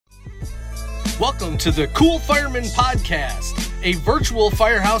Welcome to the Cool Fireman Podcast, a virtual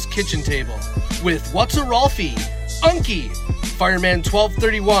firehouse kitchen table with What's a Rolfie, Unky, Fireman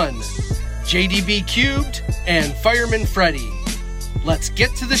 1231, JDB Cubed, and Fireman Freddy. Let's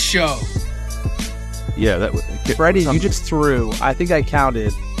get to the show. Yeah, Freddy, you just threw, I think I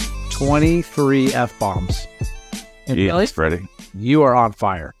counted 23 F-bombs. Yeah, Freddy. You are on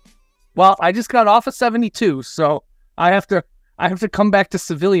fire. Well, I just got off of 72, so I have to come back to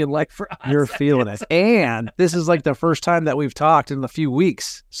civilian life for You're feeling it. And this is like the first time that we've talked in a few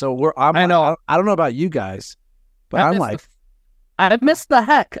weeks. So I know. I don't know about you guys, but I missed the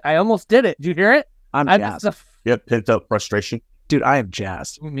heck. I almost did it. Did you hear it? I'm jazzed. You have pent up frustration. Dude, I am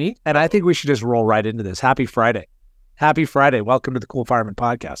jazzed. Me? And I think we should just roll right into this. Happy Friday. Happy Friday. Welcome to the Cool Fireman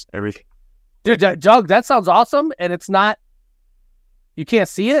Podcast. Everything. Dude, Jug, that sounds awesome. And it's not, you can't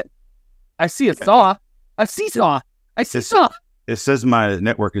see it. I see a saw. I see saw. It says my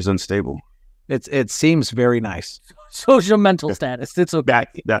network is unstable. It seems very nice. Social mental status. It's okay.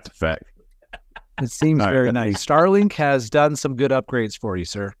 That's a fact. It seems very nice. Starlink has done some good upgrades for you,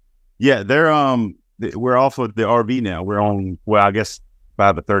 sir. Yeah, we're off of the RV now. We're on, well, I guess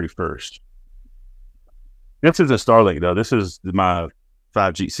by the 31st. This is a Starlink though. This is my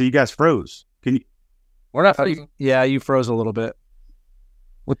 5G. So you guys froze. Can you? We're not freezing. Yeah, you froze a little bit.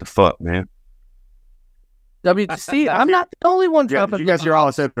 What the fuck, man? WTC, I'm not the only one. Yeah, you guys hear all I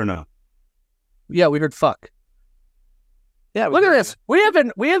said or no? Yeah, we heard fuck. Yeah, look at this. We have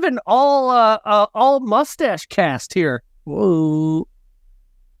an all mustache cast here. Whoa.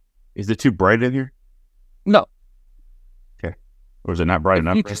 Is it too bright in here? No. Okay. Or is it not bright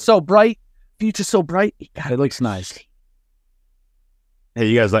enough? Future's so bright. Future's so bright. God, it looks nice. Hey,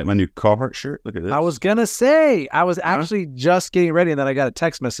 you guys like my new Carhartt shirt? Look at this. I was gonna say, I was actually just getting ready, and then I got a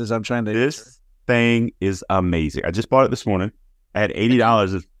text message. I'm trying to. This thing is amazing. I just bought it this morning. I had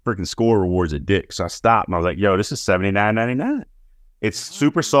 $80 of freaking score rewards at Dick's. So I stopped and I was like, yo, this is $79.99. It's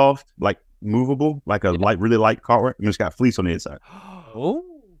super soft, like movable, like a really light Carhartt. And it's got fleece on the inside. Oh,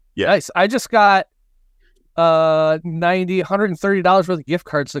 yeah. Nice. I just got $130 worth of gift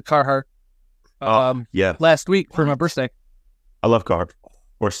cards to Carhartt. Last week for my birthday. I love Carhartt.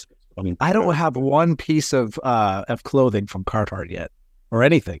 Of course. I don't have one piece of clothing from Carhartt yet, or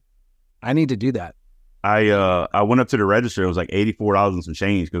anything. I need to do that. I went up to the register. It was like $84 and some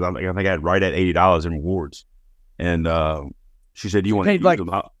change because I think I had right at $80 in rewards. And she said, "Do you want to use like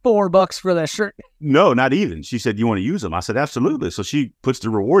them?" $4 for that shirt? No, not even. She said, "Do you want to use them?" I said, "Absolutely." So she puts the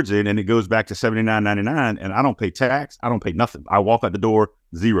rewards in, and it goes back to $79.99. And I don't pay tax. I don't pay nothing. I walk out the door,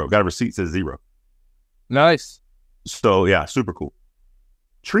 zero. Got a receipt says zero. Nice. So yeah, super cool.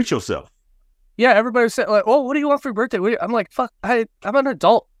 Treat yourself. Yeah, everybody said, like, "Oh, what do you want for your birthday?" I'm like, "Fuck, I'm an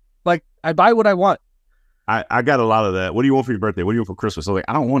adult. Like, I buy what I want." I got a lot of that. What do you want for your birthday? What do you want for Christmas? So like,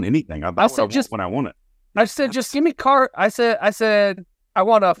 I don't want anything. I buy what I want when I want it. I said, just give me I said, I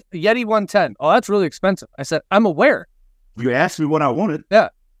want a Yeti 110. Oh, that's really expensive. I said, I'm aware. You asked me what I wanted. Yeah.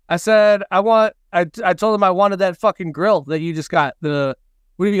 I said, I told him I wanted that fucking grill that you just got. What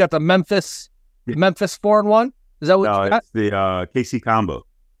do you got? The Memphis 4-in-1? Is that what you got? It's the KC combo.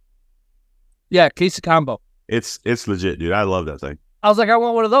 Yeah, KC combo. It's legit, dude. I love that thing. I was like, I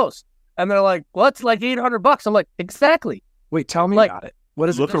want one of those. And they're like, well, it's like $800. I'm like, exactly. Wait, tell me about it. What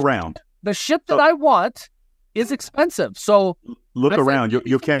is Look around. The shit that I want is expensive. So look around.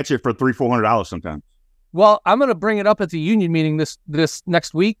 You'll catch it for $300-$400 sometimes. Well, I'm going to bring it up at the union meeting this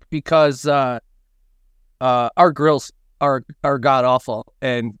next week because our grills are god awful,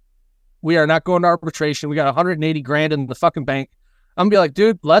 and we are not going to arbitration. We got $180,000 in the fucking bank. I'm gonna be like,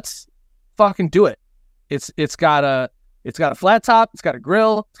 dude, let's fucking do it. It's got a flat top. It's got a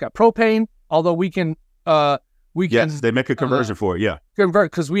grill. It's got propane. Although we can. Yes, they make a conversion for it. Yeah, convert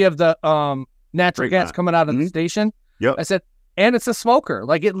because we have the natural gas coming out of the station. Yep. I said, and it's a smoker.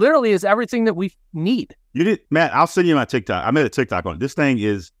 Like, it literally is everything that we need. You did, Matt. I'll send you my TikTok. I made a TikTok on it. This thing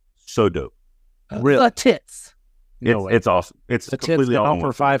is so dope. Really, the tits. It's awesome. It's the completely tits awesome.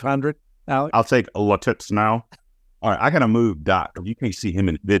 for 500. Alex, I'll take a tits now. All right, I gotta move Doc. You can't see him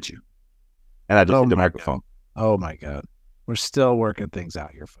in the video. And I just hit the microphone. Oh my God. We're still working things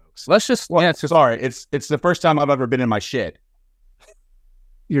out here, folks. Let's just... Sorry, it's the first time I've ever been in my shed.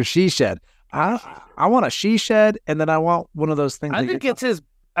 Your she shed. I want a she shed, and then I want one of those things. I think it's his...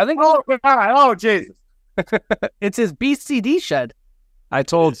 Jesus. It's his BCD shed. I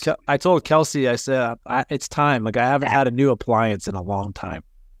told Kelsey, I said, it's time. Like, I haven't had a new appliance in a long time,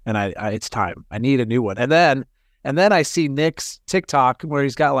 and it's time. I need a new one. And then I see Nick's TikTok where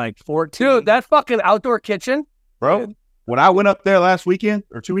he's got like 14. Dude, that fucking outdoor kitchen, bro. When I went up there last weekend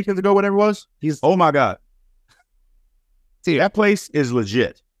or 2 weekends ago, whatever it was, oh my God. See, that place is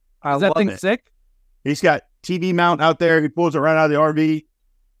legit. Is that thing sick? He's got TV mount out there. He pulls it right out of the RV,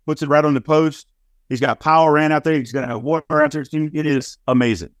 puts it right on the post. He's got power ran out there. He's going to have water out there. It is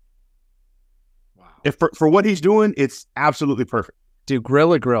amazing. Wow. If for what he's doing, it's absolutely perfect. Dude,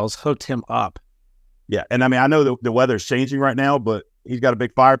 Gorilla Grills hooked him up. Yeah. And I mean, I know the weather's changing right now, but he's got a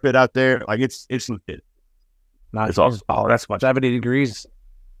big fire pit out there. Like it's legit. It's awesome. Oh, that's much 70 degrees.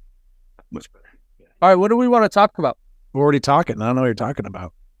 Much better. Yeah. All right. What do we want to talk about? We're already talking. I don't know what you're talking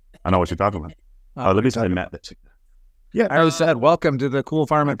about. I know what you're talking about. Let me tell you, Matt. Yeah. I already said, welcome to the Cool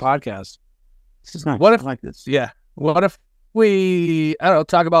Fireman podcast. This is nice. What if, I like this? Yeah. What if we, I don't know,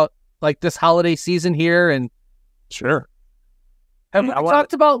 talk about like this holiday season here and sure. Have we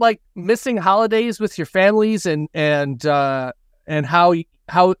talked about like missing holidays with your families and how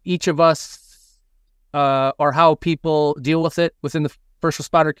each of us or how people deal with it within the first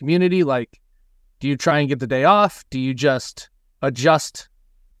responder community? Like, do you try and get the day off? Do you just adjust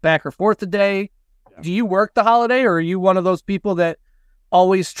back or forth a day? Yeah. Do you work the holiday, or are you one of those people that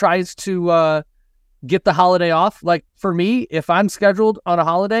always tries to get the holiday off? Like for me, if I'm scheduled on a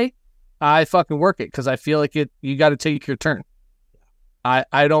holiday, I fucking work it because I feel like you got to take your turn.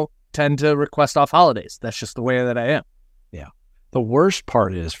 I don't tend to request off holidays. That's just the way that I am. Yeah. The worst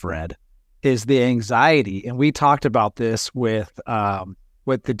part is, Fred, is the anxiety. And we talked about this with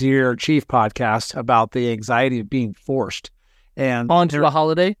the Dear Chief podcast about the anxiety of being forced. And onto a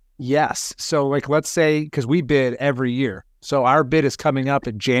holiday? Yes. So like, let's say, because we bid every year. So our bid is coming up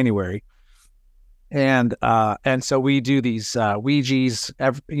in January. And so we do these Ouija's,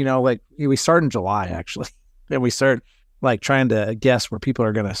 like we start in July actually. And we start like trying to guess where people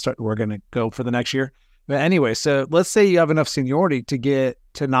are going to start, we're going to go for the next year. But anyway, so let's say you have enough seniority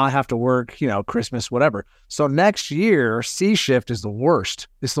to not have to work, Christmas, whatever. So next year, C shift is the worst.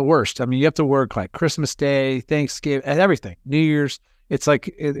 It's the worst. I mean, you have to work like Christmas Day, Thanksgiving, and everything, New Year's. It's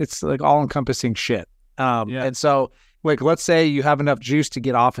like all encompassing shit. And so like, let's say you have enough juice to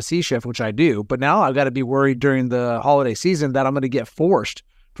get off a C shift, which I do, but now I've got to be worried during the holiday season that I'm going to get forced.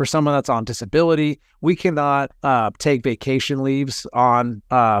 For someone that's on disability, we cannot take vacation leaves on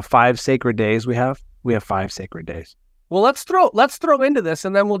 5 sacred days. We have 5 sacred days. Well, let's throw into this,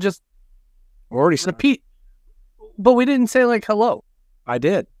 and then we'll just already repeat. But we didn't say like hello. I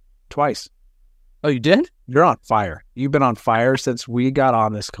did twice. Oh, you did? You're on fire. You've been on fire since we got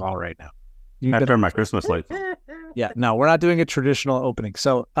on this call right now. After my Christmas lights. Yeah, no, we're not doing a traditional opening.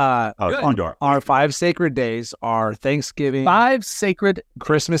 So our 5 sacred days are Thanksgiving, 5 sacred,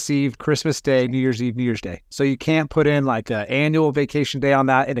 Christmas Eve, Christmas Day, New Year's Eve, New Year's Day. So you can't put in like an annual vacation day on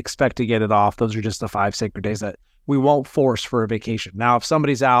that and expect to get it off. Those are just the 5 sacred days that we won't force for a vacation. Now, if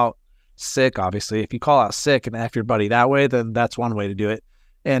somebody's out sick, obviously, if you call out sick and F your buddy that way, then that's one way to do it.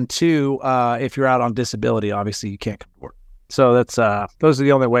 And 2, if you're out on disability, obviously you can't come to work. So that's those are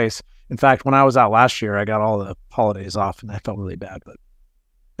the only ways. In fact, when I was out last year, I got all the holidays off, and I felt really bad. But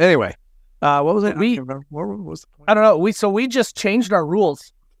anyway, what was it? What was the point? I don't know. We just changed our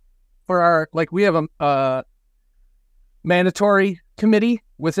rules for our we have a mandatory committee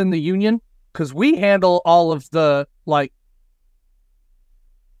within the union because we handle all of the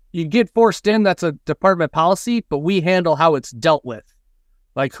you get forced in. That's a department policy, but we handle how it's dealt with,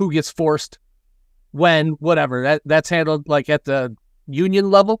 like who gets forced, when, whatever. That's handled at the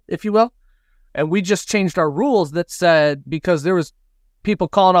union level, if you will. And we just changed our rules that said, because there was people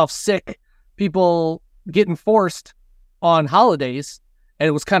calling off sick, people getting forced on holidays, and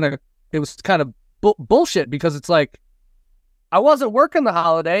it was kind of bullshit, because it's like, I wasn't working the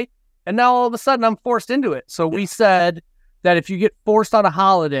holiday and now all of a sudden I'm forced into it. So we said that if you get forced on a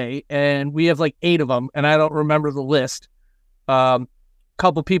holiday, and we have 8 of them, and I don't remember the list,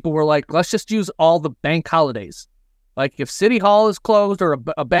 couple people were like, let's just use all the bank holidays. Like if City Hall is closed or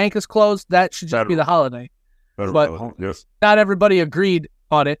a bank is closed, that should just be the holiday. But yes. Not everybody agreed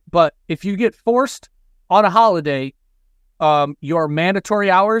on it. But if you get forced on a holiday, your mandatory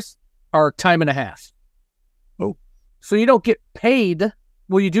hours are time and a half. Oh. So you don't get paid.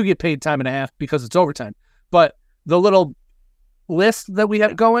 Well, you do get paid time and a half because it's overtime. But the little list that we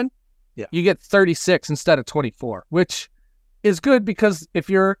have going, you get 36 instead of 24, which is good, because if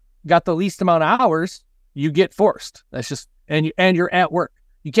you're got the least amount of hours, you get forced. That's just, and you're at work.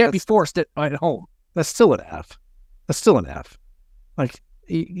 You can't be forced at home. That's still an F. That's still an F.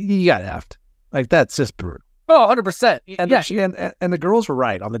 You got effed. That's just brutal. Oh, 100%. And the girls were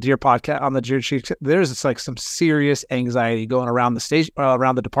right on the Dear podcast, on the Dear Chief. There's some serious anxiety going around the station,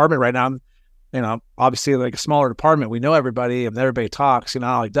 around the department right now. Obviously a smaller department, we know everybody and everybody talks,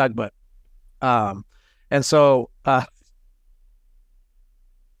 not like Doug, but, and so, fuck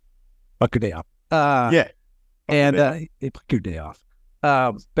your day off. Yeah. And fuck your day off.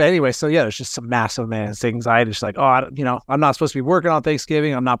 But anyway, so yeah, there's just some massive man's anxiety. Just like, I'm not supposed to be working on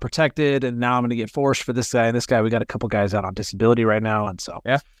Thanksgiving. I'm not protected, and now I'm going to get forced for this guy and this guy. We got a couple guys out on disability right now, and so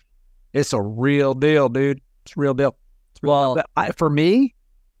Yeah. it's a real deal, dude. It's a real deal. Well, For me,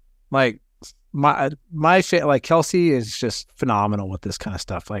 like my shit, like Kelsey is just phenomenal with this kind of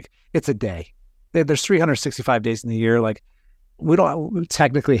stuff. Like it's a day. There's 365 days in the year. Like we don't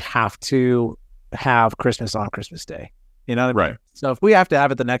technically have to have Christmas on Christmas Day. You know what I mean? Right. So if we have to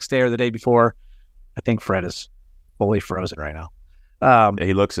have it the next day or the day before, I think Fred is fully frozen right now. Yeah,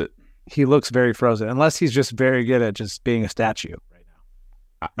 he looks it. He looks very frozen, unless he's just very good at just being a statue right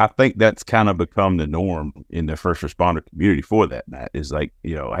now. I think that's kind of become the norm in the first responder community for that, Matt, is like,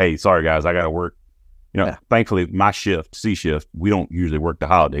 hey, sorry guys, I got to work. Thankfully my shift, C shift, we don't usually work the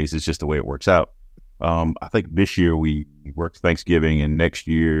holidays. It's just the way it works out. I think this year we worked Thanksgiving, and next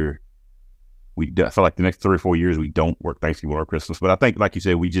year I feel like the next 3 or 4 years we don't work Thanksgiving or Christmas. But I think, like you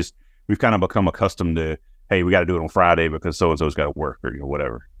said, we've kind of become accustomed to, hey, we got to do it on Friday because so and so's got to work or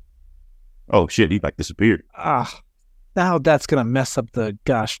whatever. Oh shit, he like disappeared. Now that's gonna mess up the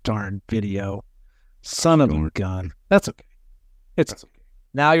gosh darn video. Son of a gun. That's okay. That's okay.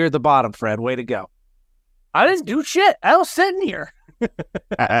 Now you're at the bottom, Fred. Way to go. I didn't do shit. I was sitting here.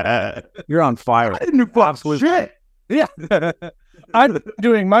 You're on fire. I didn't do absolute shit. Yeah. I'm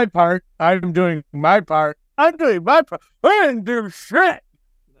doing my part. I'm doing my part. I'm doing my part. I didn't do shit.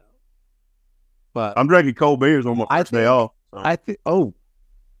 But I'm drinking cold beers on my first day off. So.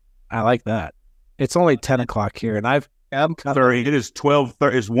 I like that. It's only 10 o'clock here, and I've Sorry, it is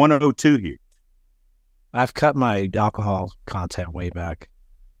 12:30. It's 1:02 here. I've cut my alcohol content way back.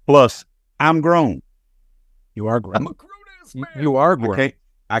 Plus, I'm grown. You are grown. I'm a grown-ass man. You are grown. Okay,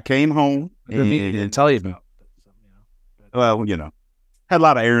 I came home I didn't tell you about. well, had a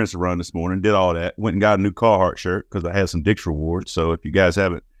lot of errands to run this morning. Did all that. Went and got a new Carhartt shirt because I had some Dick's rewards. So if you guys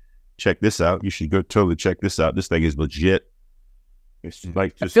haven't checked this out, you should go totally check this out. This thing is legit. It's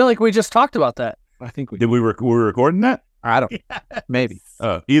like I feel like we just talked about that. I think we did. We were recording that? I don't. Maybe.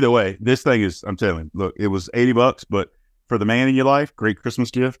 Either way, this thing is. I'm telling you. Look, it was $80, but for the man in your life, great Christmas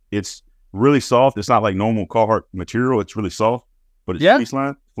gift. It's really soft. It's not like normal Carhartt material. It's really soft, but it's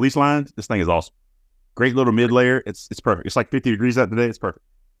fleece lines. This thing is awesome. Great little mid layer. It's perfect. It's like 50 degrees out today. It's perfect.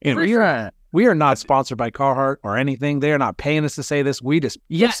 Anyway, we are not sponsored by Carhartt or anything. They are not paying us to say this. We just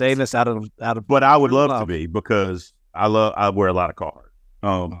saying this out of. But I would love to be, because I wear a lot of Carhartt.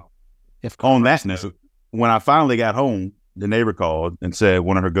 On that note, when I finally got home, the neighbor called and said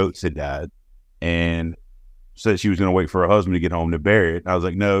one of her goats had died, and said she was going to wait for her husband to get home to bury it. I was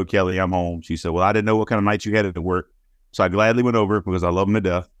like, "No, Kelly, I'm home." She said, "Well, I didn't know what kind of nights you had at work," so I gladly went over because I love them to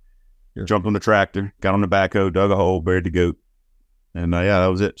death. Jumped on the tractor, got on the backhoe, dug a hole, buried the goat, and that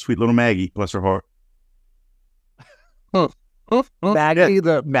was it. Sweet little Maggie, bless her heart. Maggie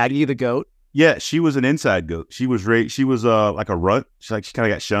the goat. Yeah, she was an inside goat. She was like a runt. She kind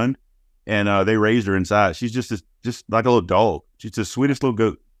of got shunned, and they raised her inside. She's just like a little dog. She's the sweetest little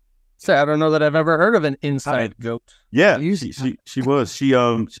goat. So I don't know that I've ever heard of an inside goat. Yeah, she was. She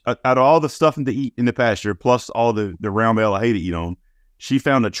out of all the stuff to eat in the pasture, plus all the round bale I hate to eat on, she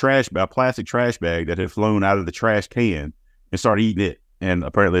found a plastic trash bag that had flown out of the trash can and started eating it, and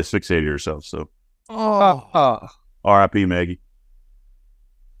apparently asphyxiated herself. So, R.I.P. Maggie.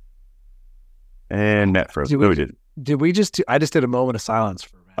 And Matt froze. Did we just? I just did a moment of silence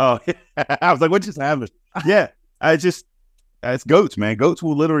for Matt. Oh, I was like, what just happened? Yeah, it's goats, man. Goats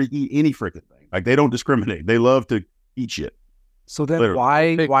will literally eat any freaking thing. Like, they don't discriminate. They love to eat shit. So then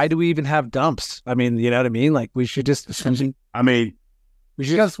why do we even have dumps? I mean, you know what I mean? Like, we should just. I mean,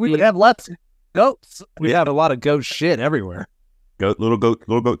 because we would have less goats. We have a lot of goat shit everywhere. Little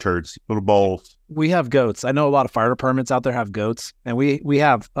goat turds, little balls. We have goats. I know a lot of fire departments out there have goats, and we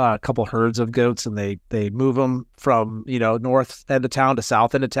have a couple herds of goats, and they move them from north end of town to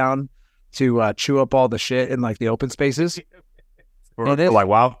south end of town to chew up all the shit in like the open spaces. For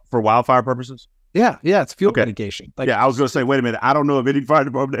wildfire purposes. Yeah, it's fuel mitigation. Like, I was going to say, wait a minute, I don't know if any fire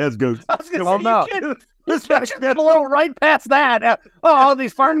department has goats. I was going to say, this just blow right past that. All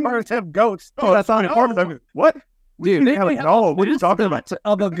these fire departments have goats. Oh, that's not important. What? Dude, no, what are you talking about?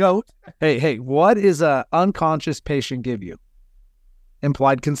 Of a goat. Hey, what is a unconscious patient give you?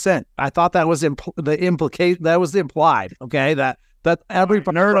 Implied consent. I thought that was the implication. That was implied. Okay, that every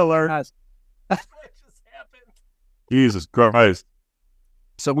nerd alert has. What just happened? Jesus Christ!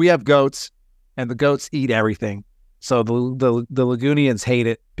 So we have goats, and the goats eat everything. So the Lagunians hate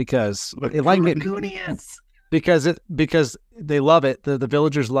it because they like it. Lagunians. Because they love it. The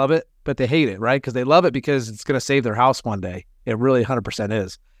villagers love it, but they hate it, right? Because they love it because it's going to save their house one day. It really 100%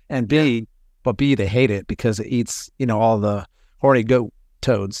 is. And B, they hate it because it eats, all the horny goat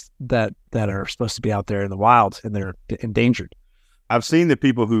toads that are supposed to be out there in the wild, and they're endangered. I've seen the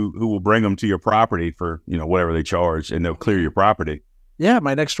people who will bring them to your property for, whatever they charge, and they'll clear your property. Yeah,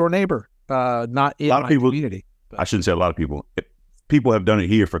 my next door neighbor, not in my community. I shouldn't say a lot of people. People have done it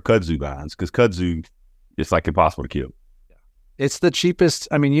here for kudzu vines because kudzu, it's like impossible to kill. It's the cheapest.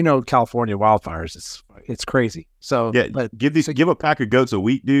 I mean, California wildfires. It's crazy. So yeah, but give a pack of goats a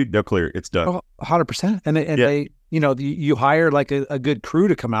week, dude. They'll clear it. It's done. 100%. And they, you hire like a good crew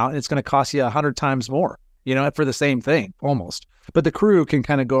to come out, and it's going to cost you 100 times more. For the same thing almost. But the crew can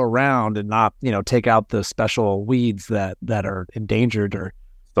kind of go around and not, take out the special weeds that are endangered or.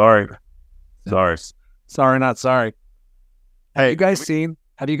 Sorry, not sorry. Hey, have you guys seen?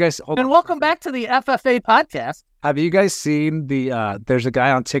 And welcome back to the FFA podcast. Have you guys seen there's a guy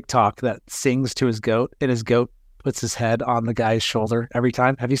on TikTok that sings to his goat, and his goat puts his head on the guy's shoulder every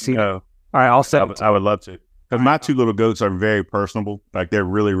time? Have you seen it? All right, I'll send it. I would love to. Because my two little goats are very personable. Like, they're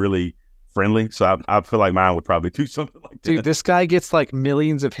really, really friendly. So I feel like mine would probably do something like that. Dude, this guy gets like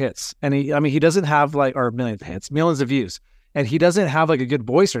millions of hits. And he doesn't have millions of hits, millions of views. And he doesn't have like a good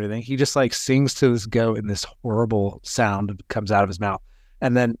voice or anything. He just like sings to this goat, and this horrible sound comes out of his mouth.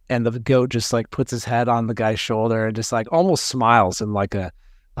 And the goat just like puts his head on the guy's shoulder and just like almost smiles and like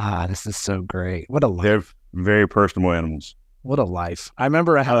this is so great. What a life. They're very personable animals. What a life. I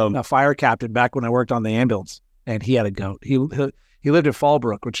remember I had a fire captain back when I worked on the ambulance, and he had a goat. He lived in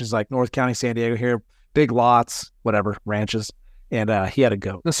Fallbrook, which is like North County, San Diego here, big lots, whatever, ranches. And he had a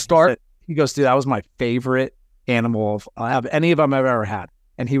goat. He goes, dude, that was my favorite animal of any of them I've ever had.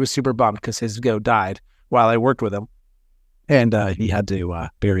 And he was super bummed because his goat died while I worked with him. And he had to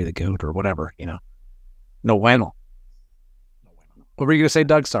bury the goat or whatever, No bueno. What were you going to say,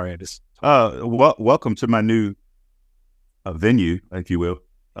 Doug? Sorry, I just... welcome to my new venue, if you will.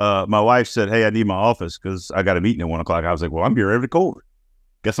 My wife said, hey, I need my office because I got a meeting at 1 o'clock. I was like, well, I'm here every quarter.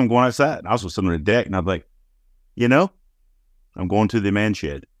 Guess I'm going outside. And I was sitting on the deck, and I was like, I'm going to the man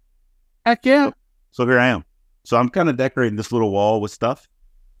shed. Heck yeah. So here I am. So I'm kind of decorating this little wall with stuff.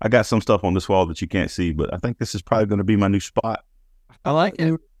 I got some stuff on this wall that you can't see, but I think this is probably going to be my new spot. I like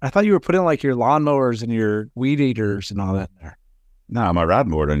it. I thought you were putting like your lawnmowers and your weed eaters and all that in there. Nah, my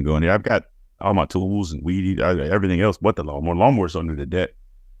riding board doesn't go in there. I've got all my tools and weed eater, everything else but the lawnmower. Lawnmower's under the deck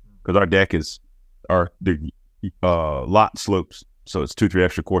because our deck is the lot slopes, so it's 2-3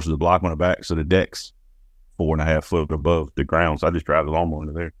 extra courses of block on the back. So the deck's 4.5 foot above the ground. So I just drive the lawnmower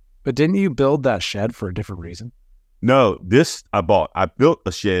under there. But didn't you build that shed for a different reason? No, this I bought. I built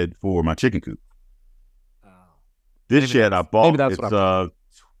a shed for my chicken coop. This shed I bought, it's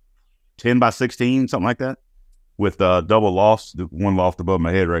 10 by 16, something like that, with double lofts, one loft above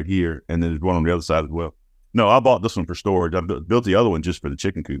my head right here, and then there's one on the other side as well. No, I bought this one for storage. I built the other one just for the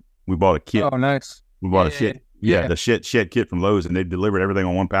chicken coop. We bought a kit. Oh, nice. We bought a shed. Yeah, the shed kit from Lowe's, and they delivered everything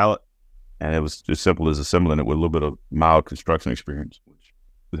on one pallet, and it was as simple as assembling it with a little bit of mild construction experience. Which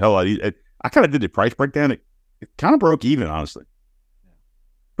the hell I kind of did the price breakdown. It kind of broke even, honestly.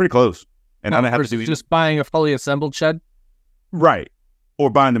 Pretty close. And I didn't have to do just buying a fully assembled shed? Right. Or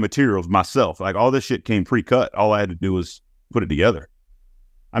buying the materials myself. Like, all this shit came pre-cut. All I had to do was put it together.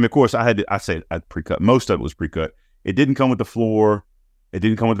 I mean, of course, I pre-cut. Most of it was pre-cut. It didn't come with the floor. It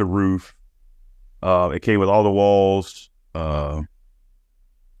didn't come with the roof. It came with all the walls. I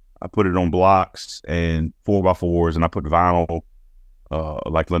put it on blocks and 4x4s, and I put vinyl,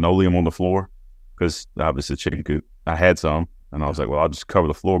 like linoleum on the floor. Because obviously chicken coop, I had some, and I was like, well, I'll just cover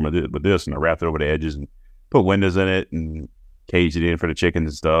the floor with this, and I wrapped it over the edges and put windows in it and caged it in for the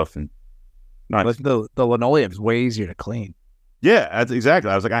chickens and stuff. And nice. The linoleum is way easier to clean. Yeah, that's exactly.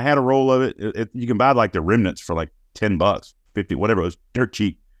 I was like, I had a roll of it. You can buy like the remnants for like $10, 50, whatever. It was dirt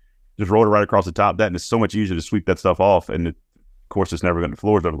cheap. Just roll it right across the top of that, and it's so much easier to sweep that stuff off. And of course, it's never going to, the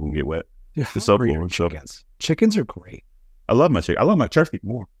floor's never going to get wet. Yeah, the subfloor. Chickens. Chickens are great. I love my chicken. I love my turkey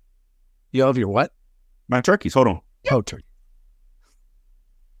more. You love your what? My turkeys. Hold on. Oh, turkey.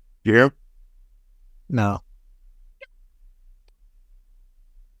 You hear him? No.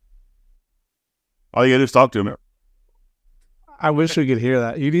 All you gotta do is talk to him. I wish we could hear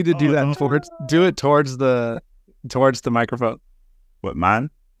that. You need to do that towards the microphone. What, mine?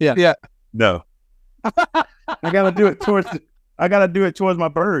 Yeah. No. I gotta do it towards my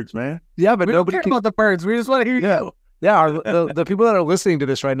birds, man. Yeah, but we don't care about the birds. We just want to hear you. Yeah, the people that are listening to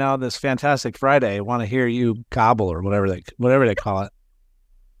this right now on this fantastic Friday want to hear you gobble or whatever they call it.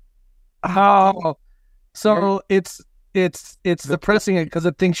 Oh, so it's depressing it because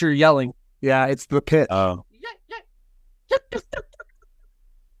it thinks you're yelling. Yeah, it's the pitch. Oh.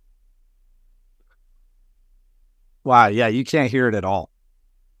 Wow, yeah, you can't hear it at all.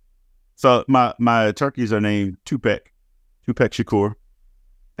 So my turkeys are named Tupac. Tupac Shakur,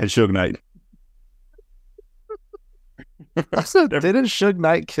 and Suge Knight. Didn't Suge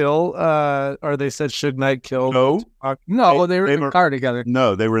Knight kill? Or they said Suge Knight killed? No, No, they were in the car together.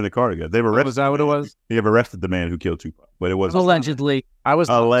 no, they were in the car together. They were arrested. Was that what it was? They have arrested the man who killed Tupac, but it was Allegedly. I was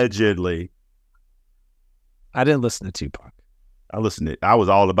allegedly. I didn't listen to Tupac. I listened to it. I was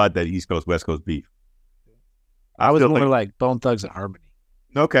all about that East Coast West Coast beef. I was still more think- like Bone Thugs and Harmony.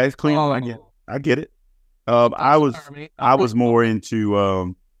 Okay, it's clean. Oh, I get it. I was more into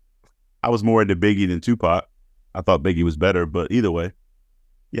Biggie than Tupac. I thought Biggie was better, but either way,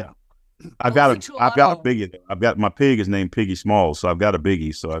 yeah. I've got a Biggie. I've got my pig is named Piggy Smalls, so I've got a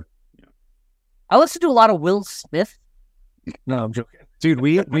Biggie. So I listen to a lot of Will Smith. No, I'm joking. Dude,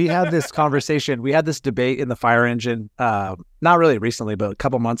 we had this conversation. We had this debate in the Fire Engine, not really recently, but a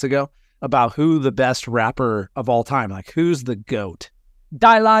couple months ago, about who the best rapper of all time. Like, who's the GOAT?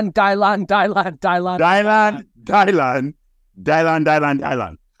 Dylan.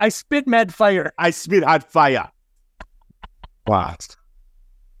 I spit mad fire. I spit hot fire. Wow.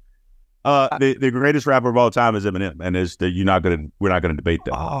 The greatest rapper of all time is Eminem, and we're not gonna debate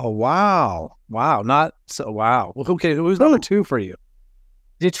that. Oh, wow. Wow. Not so, wow. Well, okay, who's number 2 for you?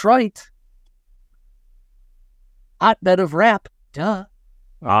 Detroit. Hotbed of rap. Duh.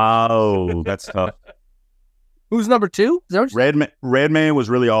 Oh, that's tough. Who's number 2? Is that what you- Redman was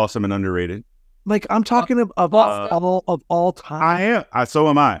really awesome and underrated. Like, I'm talking of all time. I am. So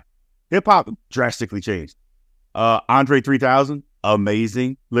am I. Hip hop drastically changed. Andre 3000,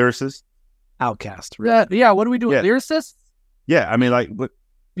 amazing lyricist. Outcast. Yeah, what do we do with lyricists? Yeah, I mean, like,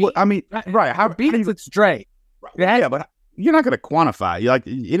 what I mean, right? How beats? It's Dre. Yeah, but you're not going to quantify.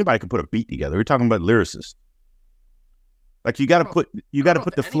 Anybody can put a beat together. We're talking about lyricists. Like you got to put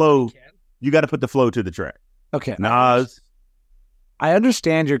the flow. You got to put the flow to the track. Okay, Nas. I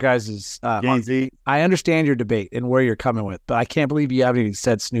understand your guys' Jay-Z. I understand your debate and where you're coming with, but I can't believe you haven't even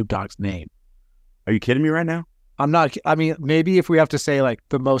said Snoop Dogg's name. Are you kidding me right now? I'm not. I mean, maybe if we have to say like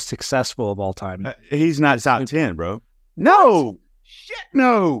the most successful of all time. He's not top 10, bro. No. Shit,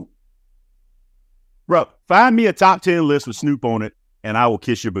 no. Bro, find me a top 10 list with Snoop on it, and I will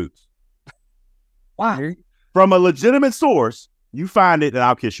kiss your boots. Wow. From a legitimate source, you find it, and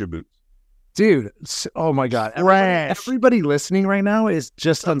I'll kiss your boots. Dude, oh my God. Everybody listening right now is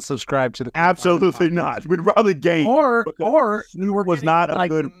just unsubscribed to the Absolutely not. We'd rather game. Or Snoop was not a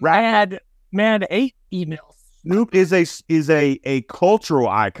good rapper. Mad 8 emails. Snoop is a cultural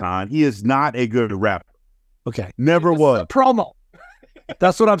icon. He is not a good rapper. Okay. Never was. Promo.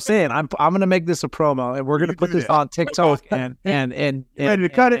 That's what I'm saying. I'm gonna make this a promo, and we're gonna put this on TikTok and ready to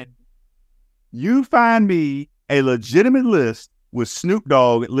cut it. You find me a legitimate list with Snoop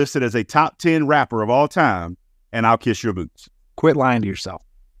Dogg listed as a top 10 rapper of all time, and I'll kiss your boots. Quit lying to yourself.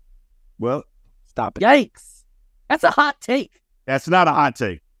 Well, stop it. Yikes. That's a hot take. That's not a hot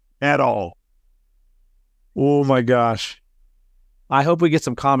take at all. Oh my gosh. I hope we get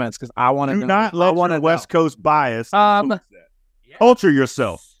some comments because I want to know. Do not let your West Coast bias. Culture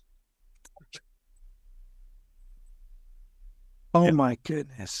yourself. Oh my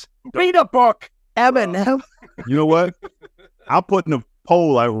goodness. Read a book. Eminem. You know what? I'm putting a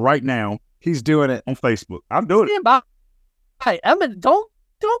poll out right now. He's doing it on Facebook. I'm doing it. Hey, Eminem, don't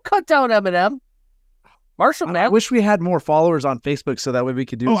cut down Eminem. Marshall, man. I wish we had more followers on Facebook so that way we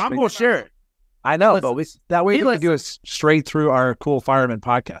could do. Oh, I'm going to share it. I know, but that way we can do it straight through our Cool Fireman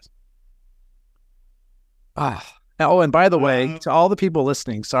podcast. Oh, and by the way, to all the people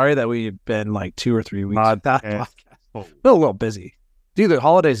listening, sorry that we've been like 2 or 3 weeks. Been a little busy. Dude, the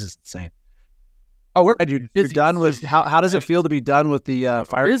holidays is insane. Oh, you're done with how does it feel to be done with the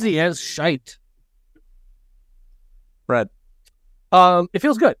fire? Busy as shite. Fred. It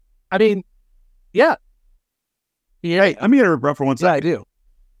feels good. I mean, yeah. Hey, let me interrupt for 1 second. Yeah, I do.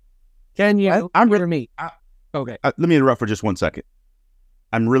 Can you? I'm for me. Okay. Let me interrupt for just 1 second.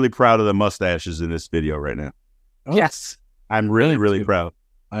 I'm really proud of the mustaches in this video right now. Oh. Yes. I'm really proud.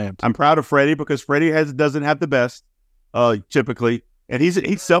 I am. I'm proud of Freddie because Freddie doesn't have the best, typically, and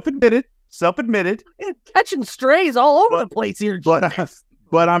he's self-admitted, catching strays all over the place here.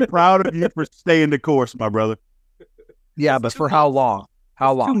 But I'm proud of you for staying the course, my brother. Yeah, but for how long?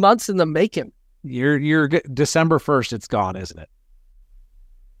 How long? 2 months in the making. You're December 1st. It's gone, isn't it?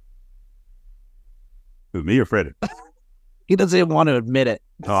 Who, me or Freddie? He doesn't want to admit it.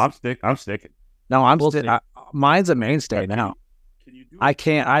 No, I'm sticking. No, mine's a mainstay now. I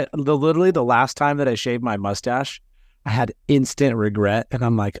can't. Literally the last time that I shaved my mustache, I had instant regret, and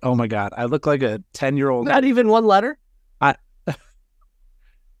I'm like, oh my God, I look like a 10-year-old. Not even one letter.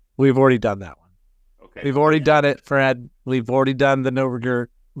 We've already done that one. Okay, we've already done it, Fred. We've already done the no regret.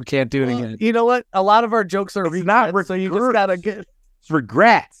 We can't do it again. You know what? A lot of our jokes are not regrets, so you just gotta get. It's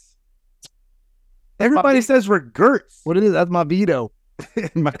regrets. Everybody says regrets. What is it? That's my veto.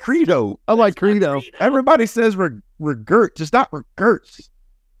 My credo. Oh, my credo. Everybody says regrets, just not regrets.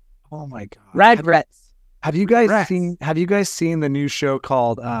 Oh my god. Regrets. Have you guys Rats. seen the new show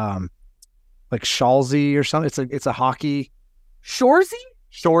called like Shalsey or something? It's a hockey Shorzy?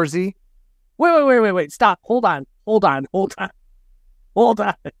 Shorzy. Wait. Stop. Hold on.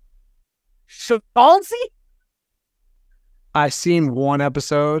 Shorzy? I seen one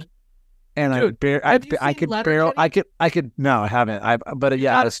episode, and Dude, have you I seen could Letterkenny? I could. No, I haven't. But You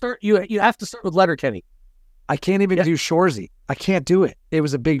yeah, gotta start. You have to start with Letterkenny. I can't even do Shorzy. I can't do it. It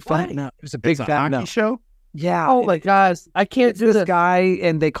was a big Why? fat no. It was a big It's a fat hockey no. show. Yeah. Oh my God, I can't It's do this this. guy,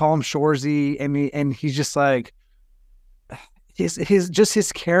 and they call him Shorzy, and he's just like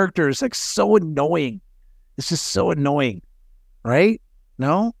his character is like so annoying. It's just so annoying, right?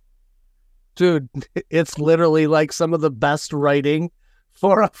 No, Dude, it's literally like some of the best writing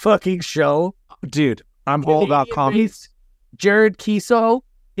for a fucking show. dude, I'm all about comedy. Jared Kiso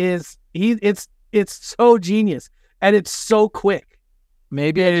it's so genius and it's so quick.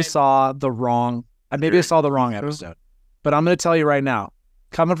 Maybe I just saw the wrong. Maybe I saw the wrong episode, but I'm going to tell you right now,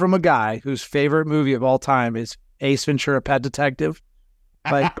 coming from a guy whose favorite movie of all time is Ace Ventura: Pet Detective,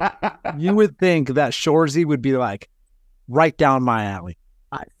 like you would think that Shorzy would be like right down my alley.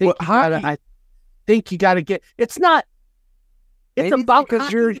 I think you gotta get. It's not. It's Maybe about because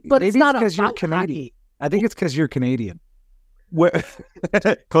hockey, you're, but maybe it's not because you're about Canadian. hockey. I think it's because you're Canadian. Where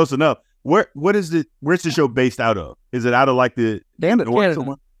close enough. What is it? Where's the show based out of? Is it out of like the Damn it,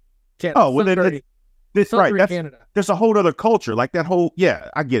 Canada. Canada. Oh, well, then Southern- That's right. Southern Canada. There's a whole other culture. Like that whole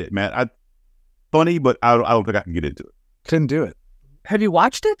I get it, man. Funny, but I don't think I can get into it. Couldn't do it. Have you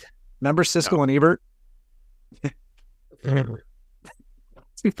watched it? Remember Siskel and Ebert?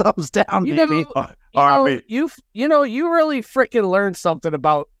 2 thumbs down, You baby. never- All right, you really freaking learned something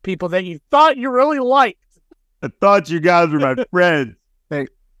about people that you thought you really liked. I thought you guys were my friends.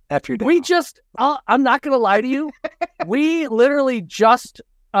 F your dad. We just, I'm not going to lie to you. We literally just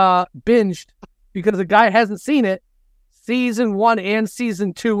binged, because the guy hasn't seen it, season 1 and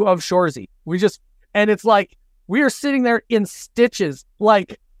season 2 of Shorzy. And it's like, we are sitting there in stitches,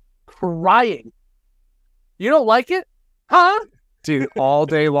 like crying. You don't like it? Huh? Dude, all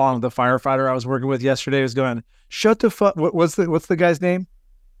day long, the firefighter I was working with yesterday was going, shut the fuck. What's the guy's name?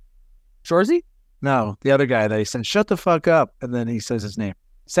 Shorzy? No, the other guy that he said, shut the fuck up. And then he says his name.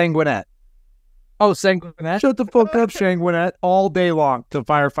 Sanguinette. Oh, Sanguinette? Shut the fuck up, Sanguinette. All day long. The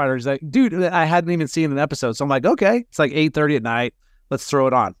firefighter's like, dude, I hadn't even seen an episode. So I'm like, okay. It's like 8:30 at night. Let's throw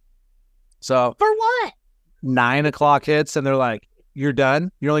it on. So For what? 9 o'clock hits and they're like, you're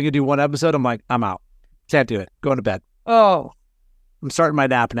done? You're only going to do one episode? I'm like, I'm out. Can't do it. Going to bed. Oh, I'm starting my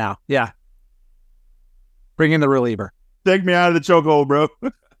nap now. Yeah. Bring in the reliever. Take me out of the chokehold, bro.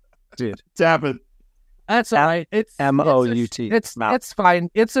 Dude. It's happened. that's all right. It's M-O-U-T. It's fine.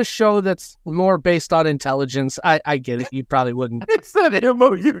 It's a show that's more based on intelligence. I get it. You probably wouldn't. It's an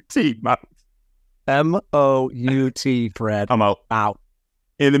M-O-U-T. M-O-U-T, Fred. I'm out. Out.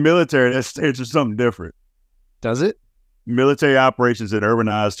 In the military, that stands for something different. Does it? Military operations in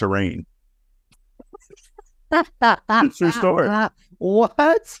urbanized terrain. True story.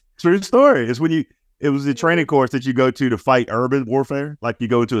 What? True story. It was the training course that you go to fight urban warfare, like you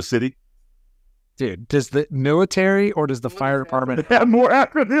go into a city. Dude, does the military or does the fire department Have more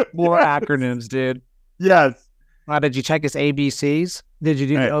acronyms. more acronyms, dude? Yes. Did you check his ABCs? Did you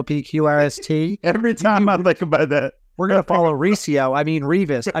do Hey. the OPQRST? Every time I think about that, We're going to follow Recio. I mean,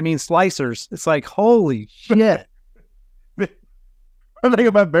 Revis. I mean, Slicers. It's like, holy shit. I think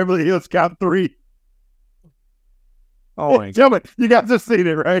about Beverly Hills Cop 3. Oh, my God. Tell me, you guys have seen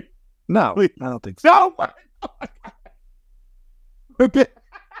it, right? No, Please. I don't think so. No. Okay.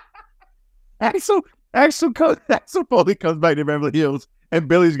 Axel Foley comes back to Beverly Hills, and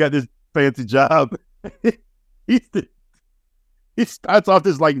Billy's got this fancy job. He starts off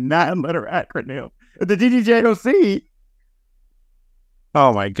this like 9-letter acronym. The DDJOC.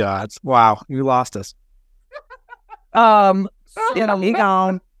 Oh, my God. Wow. You lost us. You know, He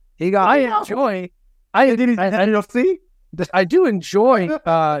gone. I do enjoy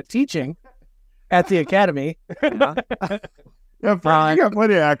teaching at the academy. Yeah, you got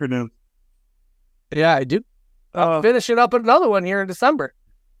plenty of acronyms. Yeah, I do. Finishing up another one here in December.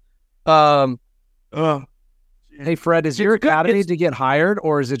 Hey, Fred, is your It's good. academy It's- to get hired,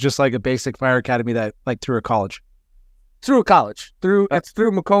 or is it just like a basic fire academy that like through a college? Through a college. It's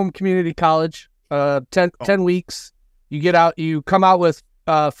through Macomb Community College. 10 weeks. You get out. You come out with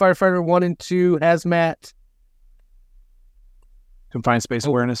firefighter 1 and 2 hazmat. Confined space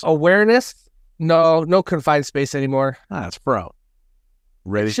awareness. Awareness? No confined space anymore. That's FRO.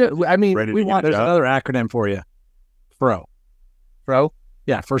 Ready? We want There's another acronym for you. FRO. FRO.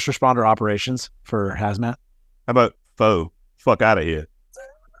 Yeah, first responder operations for hazmat. How about foe? Fuck out of here.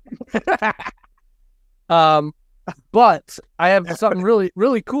 But I have something really,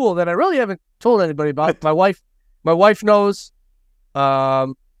 really cool that I really haven't told anybody about. My wife knows.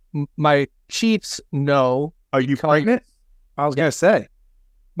 My Chiefs know. Are you pregnant? I was gonna say.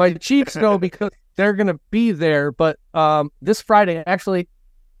 My Chiefs know because they're gonna be there. But this Friday, actually,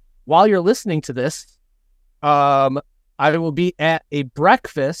 while you're listening to this, I will be at a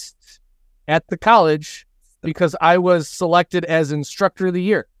breakfast at the college because I was selected as instructor of the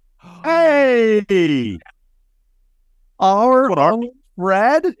year. Hey, Our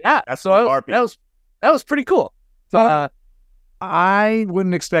Red? Yeah, That's so RP. that was pretty cool. I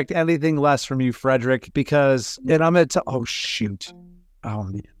wouldn't expect anything less from you, Frederick, because and I'm gonna tell. Oh shoot! Oh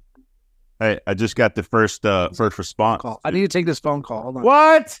man, Hey, I just got the first response. call. I need to take this phone call. Hold on.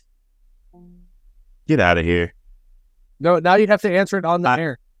 What? Get out of here! No, now you have to answer it on the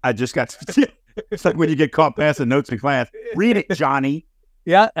air. I just got. It's like when you get caught passing notes in class. Read it, Johnny.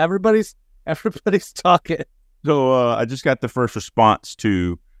 Yeah, everybody's talking. So I just got the first response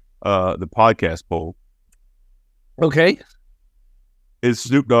to the podcast poll. Okay. Is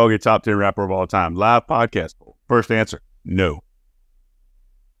Snoop Dogg a top 10 rapper of all time? Live podcast poll. First answer, no.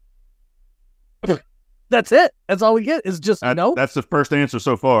 That's it. That's all we get is just no. That's the first answer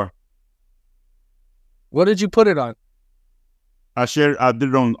so far. What did you put it on? I did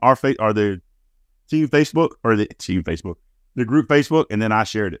it on the team Facebook, the group Facebook, and then I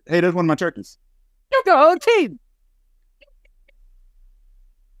shared it. Hey, that's one of my turkeys. You go team.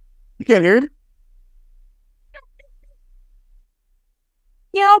 You can't hear it?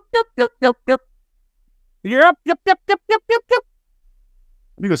 Yep. Yep. Let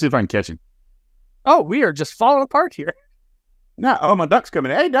me go see if I can catch him. Oh, we are just falling apart here. No, oh, my duck's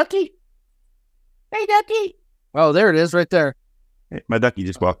coming. Hey, ducky. Hey, ducky. Oh, there it is right there. Hey, my ducky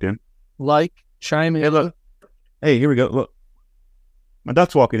just walked in. Like, chime in. Hey, look. Hey, here we go. Look. My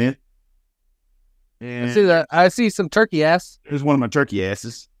duck's walking in. I see that. I see some turkey ass. Here's one of my turkey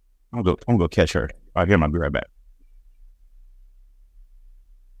asses. I'm gonna go catch her. All right, here, I'll be right back.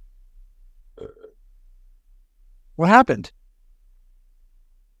 What happened?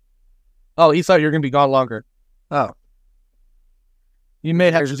 Oh, he thought you were going to be gone longer. Oh, You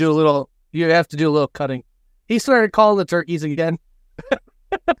may have to do a little. You have to do a little cutting. He started calling the turkeys again.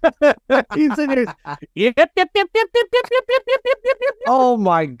 He's in here. Yep. oh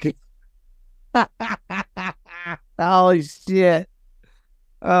my god! Holy shit!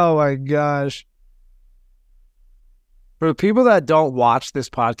 Oh my gosh! For the people that don't watch this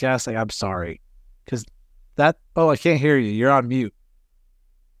podcast, like, I'm sorry, because that. Oh, I can't hear you. You're on mute.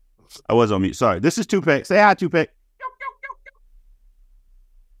 I was on mute. Sorry. This is Tupac. Say hi, Tupac.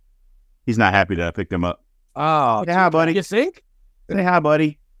 He's not happy that I picked him up. Oh, Say hi, buddy. You think? Say hi,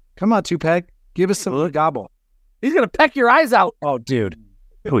 buddy. come on, Tupac. Give us some gobble. He's going to peck your eyes out. Oh, dude.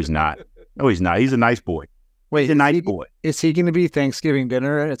 No, he's not. No, he's not. He's a nice boy. Wait, He's a nice boy. is he going to be Thanksgiving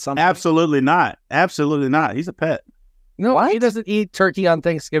dinner at some point? Absolutely not. Absolutely not. He's a pet. No, What? he doesn't eat turkey on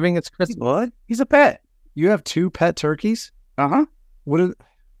Thanksgiving. It's Christmas. What? He's a pet. You have 2 pet turkeys? Uh-huh. What is?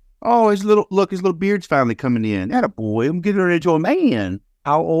 Oh, his little beard's finally coming in. That a boy. I'm getting ready to a man.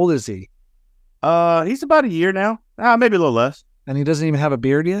 How old is he? He's about a year now. Maybe a little less. And he doesn't even have a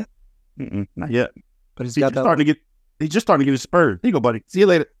beard yet. Not yet. But he's He's got just that. starting to get his spurs. Here you go, buddy. See you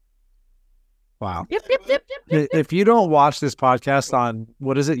later. Wow. Yep. If you don't watch this podcast on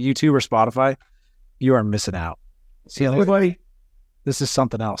what is it, YouTube or Spotify, you are missing out. See, Hey, buddy. this is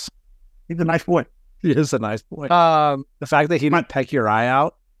something else. He's a nice boy. He is a nice boy. Um, The fact that he didn't peck your eye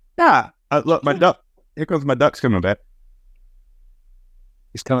out. Yeah. Look, my duck. Here comes my ducks coming back.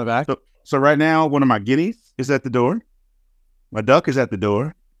 He's coming back. So right now, one of my guineas is at the door. My duck is at the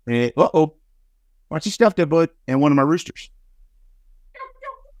door. And why don't you stuff that, bud? And one of my roosters.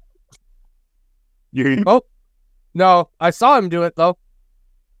 You hear me? oh, no, I saw him do it though.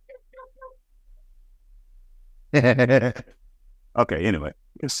 Okay. Anyway,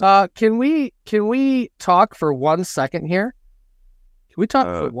 Can we talk for 1 second here? Can we talk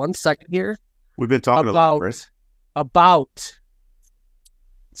for 1 second here we've been talking a lot, About- Chris. about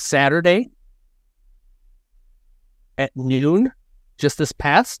Saturday at noon, just this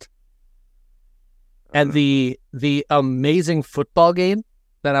past, and the amazing football game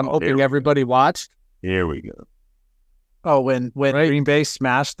that I'm Oh, hoping here- everybody watched. Here we go. Oh, when Right. Green Bay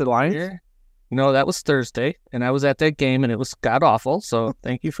smashed the Lions? Here. No, that was Thursday, and I was at that game, and it was god awful. So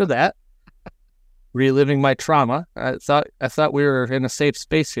thank you for that. reliving my trauma. I thought we were in a safe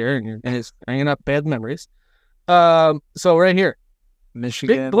space here, and you're just bringing up bad memories. So right here,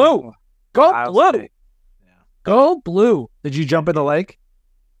 Michigan. Big Blue. Go Ohio Blue. State. Go Blue. Did you jump in the lake?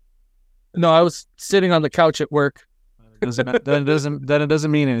 No, I was sitting on the couch at work. Then it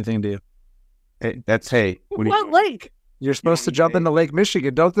doesn't mean anything to you. Hey. What lake? You're supposed to jump into Lake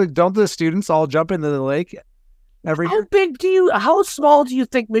Michigan. Don't the students all jump into the lake every year? How small do you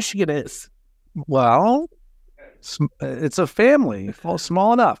think Michigan is? Well, it's a family. Well,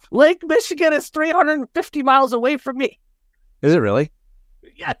 small enough. Lake Michigan is 350 miles away from me. Is it really?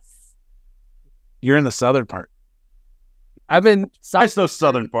 Yes. You're in the southern part. I'm in That's the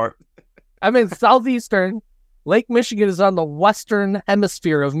southern part. I'm in southeastern. Lake Michigan is on the western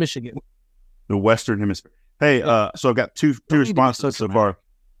hemisphere of Michigan. The Western Hemisphere. Hey, so I've got two responses so far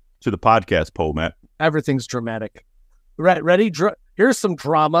to the podcast poll, Matt. Everything's dramatic. Ready? Here's some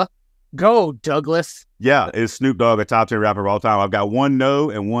drama. Go, Douglas. Yeah, is Snoop Dogg a top 10 rapper of all time? I've got one no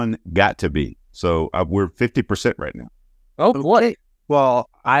and one got to be. So we're 50% right now. Oh, boy. Well,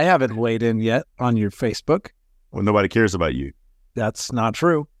 I haven't weighed in yet on your Facebook. Well, nobody cares about you. That's not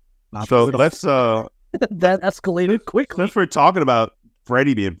true. So let's That escalated quickly. since we're talking about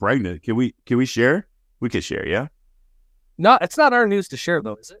Freddie being pregnant, can we share? We can share, yeah. No, it's not our news to share,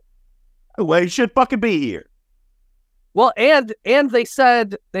 though, is it? Well, you should fucking be here. Well, and they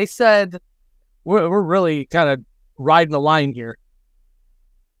said we're really kind of riding the line here.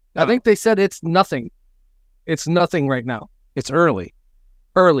 I think they said it's nothing. It's nothing right now. It's early.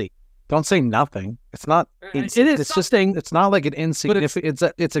 Don't say nothing. It's not. It is It's something. It's not like an insignificant.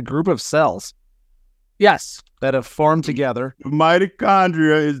 It's a group of cells Yes. that have formed together.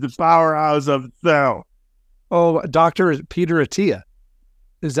 Mitochondria is the powerhouse of the cell. Oh, Dr. Peter Attia.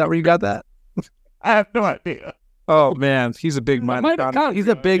 Is that where you got that? I have no idea. Oh man, he's a big Mitochondria. He's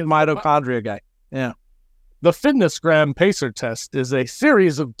a big mitochondria guy. Yeah. The Fitness Gram Pacer test is a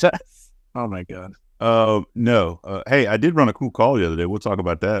series of tests. Oh my god. No. Hey, I did run a cool call the other day. We'll talk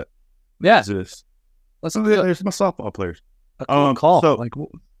about that. Yeah. What's this? Let's There's my softball players. A cool call. so- like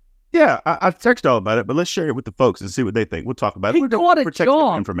Yeah, I texted all about it, but let's share it with the folks and see what they think. We'll talk about it. He We're got a protecting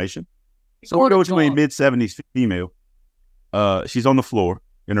job. information. He So we're got a going to a job. mid-70s female. She's on the floor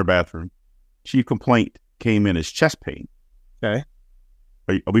in her bathroom. Chief complaint came in as chest pain. Okay.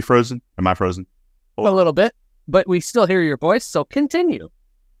 Are we frozen? Am I frozen? a little bit, but we still hear your voice. So continue.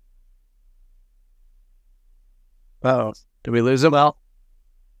 oh, did we lose him? Well,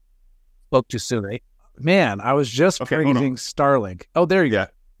 spoke too soon, right? Man, I was just Okay, hold on. praising Starlink. Oh, there you Yeah.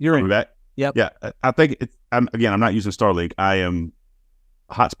 go. You're Are we in. back? Yep. Yeah, I think it's. I'm not using Starlink. I am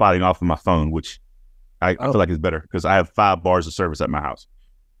hotspotting off of my phone, which I feel like is better because I have 5 bars of service at my house.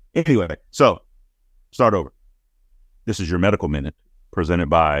 Anyway, so start over. This is your medical minute presented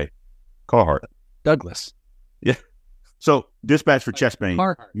by Carhartt. Douglas. So dispatch for chest pain.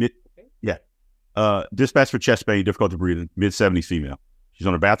 Carhartt. Dispatch for chest pain, difficulty breathing, mid-70s female. She's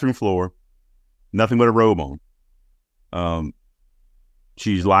on a bathroom floor, nothing but a robe on.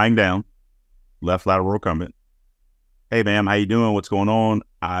 She's lying down, left lateral recumbent. Hey, ma'am, how you doing? What's going on?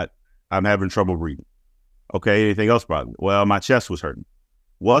 I'm having trouble breathing. Okay, anything else problem? Well, my chest was hurting.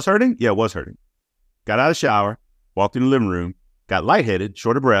 Was hurting? Yeah, it was hurting. Got out of the shower, walked in the living room, got lightheaded,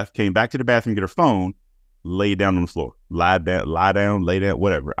 short of breath, came back to the bathroom, get her phone, laid down on the floor. Lie down, lay down,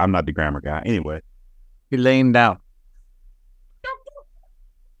 whatever. I'm not the grammar guy. Anyway. You're laying down.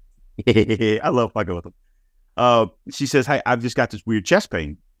 I love fucking with them. She says, hey, I've just got this weird chest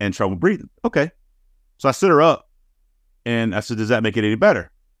pain and trouble breathing. Okay. So I stood her up and I said, does that make it any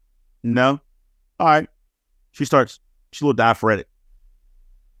better? No. All right. She's a little diaphoretic.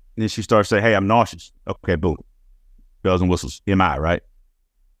 And then she starts saying, hey, I'm nauseous. Okay, boom. Bells and whistles. MI, right?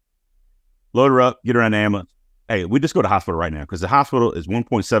 Load her up, get her in the ambulance. Hey, we just go to the hospital right now because the hospital is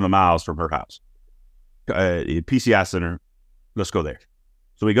 1.7 miles from her house. PCI center. Let's go there.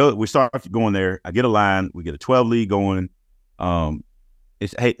 So we start going there. I get a line. We get a 12 lead going.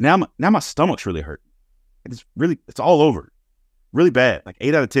 Hey, now my stomach's really hurt. It's all over. Really bad. Like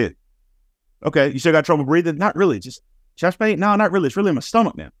 8 out of 10. Okay. You still got trouble breathing? Not really. Just chest pain? No, not really. It's really in my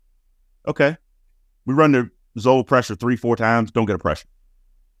stomach now. Okay. We run the Zoll pressure 3-4 times. Don't get a pressure.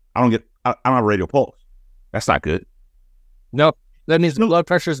 I don't have a radial pulse. That's not good. No, that means the blood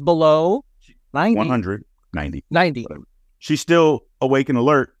pressure is below 90. 190. 90. Whatever. She's still awake and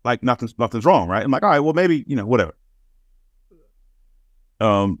alert, like nothing's wrong, right? I'm like, all right, well, maybe, whatever.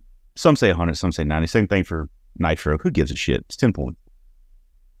 Some say 100, some say 90. Same thing for nitro. Who gives a shit? It's 10 points.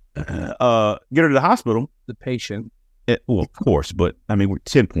 Get her to the hospital. The patient. Well, of course, but I mean, we're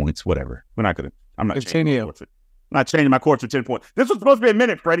 10 points, whatever. I'm not Continue. changing my course for 10 points. This was supposed to be a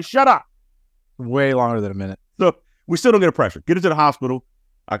minute, Freddie. Shut up. Way longer than a minute. So we still don't get a pressure. Get it to the hospital.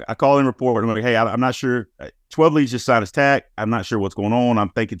 I call in report. I'm like, hey, I'm not sure. 12 leads just signed his TAC. I'm not sure what's going on. I'm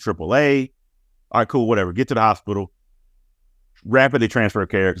thinking AAA. All right, cool, whatever. Get to the hospital. Rapidly transfer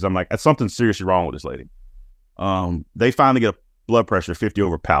care because I'm like, something seriously wrong with this lady. They finally get a blood pressure 50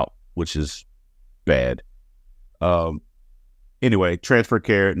 over Pout, which is bad. Anyway, transfer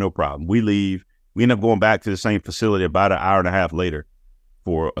care, no problem. We leave. We end up going back to the same facility about an hour and a half later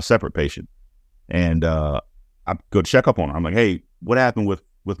for a separate patient. And I go check up on her. I'm like, hey, what happened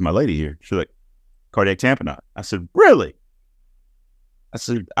with my lady here? She's like, cardiac tamponade. I said, really? I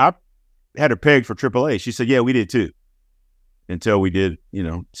said, I had her pegged for AAA. She said, yeah, we did too. Until we did,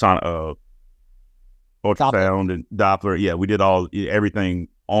 ultrasound and Doppler. Yeah, we did everything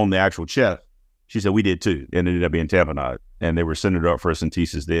on the actual chest. She said, we did too. And it ended up being tamponade. And they were sending her up for a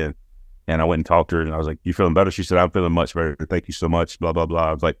centesis then. And I went and talked to her and I was like, you feeling better? She said, I'm feeling much better. Thank you so much. Blah, blah, blah.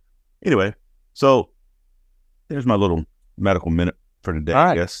 I was like, anyway, so there's my little medical minute for today. All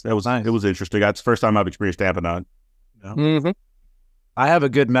right. I guess that was Nice. It was interesting. That's the first time I've experienced tamponade. Mm-hmm. I have a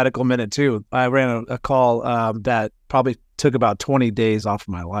good medical minute too. I ran a call that probably took about 20 days off of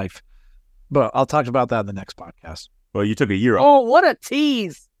my life, but I'll talk about that in the next podcast. Well, you took a year off. Oh, what a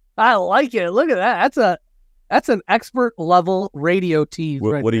tease! I like it. Look at that. That's an expert level radio tease.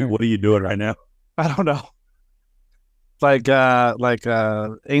 What, right what are you there. What are you doing right now? I don't know. Like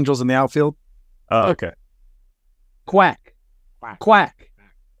angels in the outfield. Okay. Quack, Quack. quack.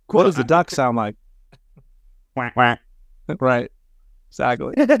 What does the duck sound like? Quack, quack. Right.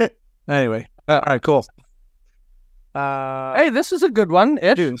 Exactly. Anyway. All right, cool. Hey, this is a good one.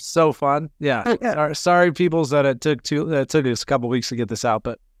 Dude, so fun. Yeah. Sorry, peoples, that it took us a couple weeks to get this out,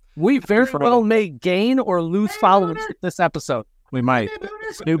 but We very well may gain or lose followers with this episode. we might.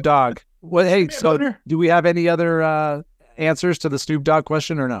 Snoop Dogg. Well, hey, so do we have any other answers to the Snoop Dogg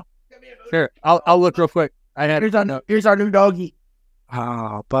question or no? Here, I'll look real quick. Here's our new doggy.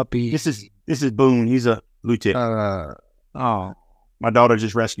 Oh, puppy. This is Boone. He's a lieutenant. Oh, My daughter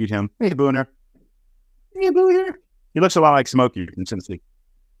just rescued him. Hey, Booner. Hey, Booner. He looks a lot like Smokey in Tennessee.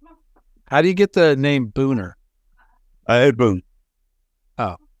 how do you get the name Booner? Ed Boone.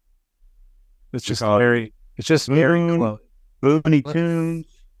 It's just Because- very Boone. close. Booney Tunes.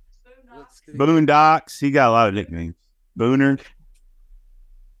 Boone Docks. He got a lot of nicknames. Booner.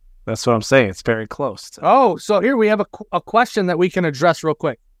 That's what I'm saying. It's very close. Oh, so here we have a question that we can address real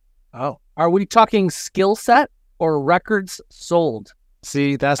quick. Oh, Are we talking skill set or records sold?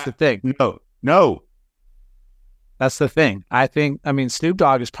 see, that's the thing. No. That's the thing. I mean, Snoop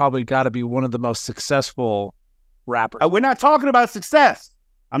Dogg has probably got to be one of the most successful rappers. We're not talking about success.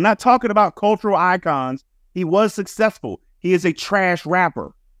 I'm not talking about cultural icons. He was successful. He is a trash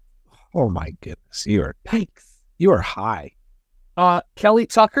rapper. Oh my goodness, you are high. Kelly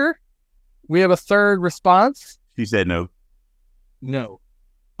Tucker. We have a third response. She said no. No.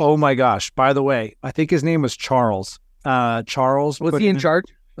 Oh my gosh! By the way, I think his name was Charles. Charles Was he in charge?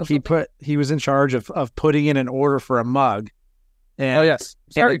 He was in charge of putting in an order for a mug. And Oh yes.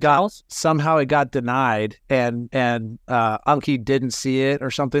 Sorry, Charles. somehow it got denied, and Unky didn't see it or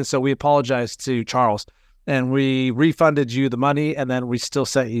something. So we apologized to Charles, and we refunded you the money, and then we still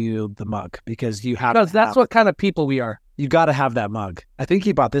sent you the mug because you have. Because that's what kind of people we are. you got to have that mug. I think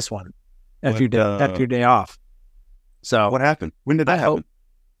he bought this one after your day off. So What happened? When did that happen?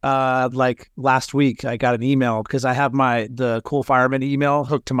 like last week, I got an email because I have the Cool Fireman email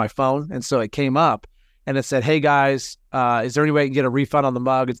hooked to my phone, and so it came up and it said, "Hey guys, is there any way I can get a refund on the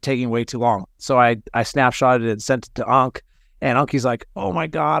mug? It's taking way too long." So I snapshotted it and sent it to Unc, and Unky's like, "Oh my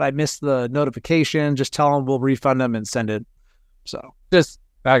god, I missed the notification. Just tell him we'll refund them and send it." So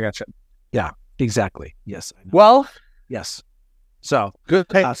I gotcha. exactly, yes, I know. Well, Yes. So good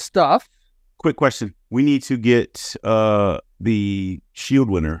stuff. Quick question. We need to get the Shield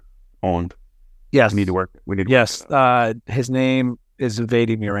winner on. yes, We need to work. yes. His name is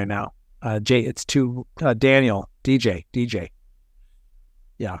evading me right now. It's Daniel DJ.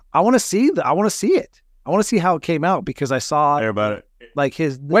 Yeah, I want to see it. I want to see how it came out because I saw Everybody. like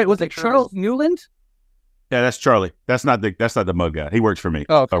his. Wait, was it picture Charles Newland? Yeah, that's Charlie. That's not the mug guy. He works for me.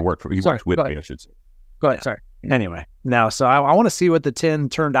 Oh, okay. Or he Sorry, works with go me, ahead. I should say. Go ahead. Sorry. Anyway, no. So I want to see what the tin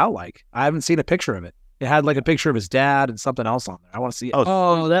turned out like. I haven't seen a picture of it. It had like a picture of his dad and something else on there. I want to see it.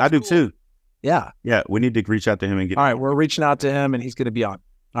 Oh, that's I do cool. too. Yeah. Yeah, we need to reach out to him and get. All right, we're reaching out to him, and he's going to be on.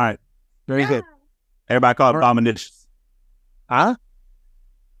 All right. Very good. Everybody call it All right. Abominicious. Huh?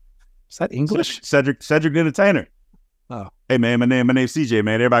 Is that English? Cedric Entertainer. Oh. Hey man, my name's CJ,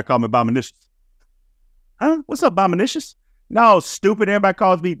 man. Everybody call me Abominicious. Huh? What's up, Abominicious? No, stupid. Everybody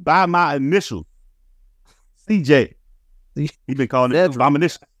calls me by my initials. CJ. He been calling it Cedric.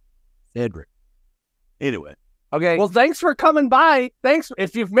 Abominicious. Cedric. Anyway, Okay. Well, thanks for coming by. Thanks.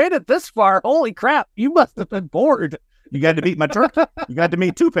 If you've made it this far, holy crap, you must have been bored. you got to meet my turkey. You got to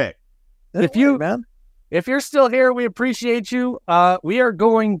meet Tupac. If you- man. If you're still here, we appreciate you. We are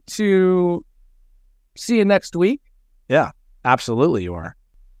going to see you next week. Absolutely, you are.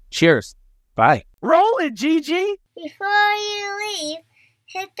 Cheers. Bye. Roll it, Gigi. Before you leave,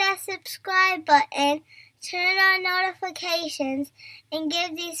 hit that subscribe button, turn on notifications, and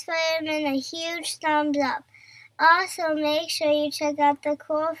give these firemen a huge thumbs up. Also, make sure you check out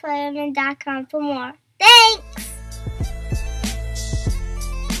thecoolfireman.com for more. Thanks!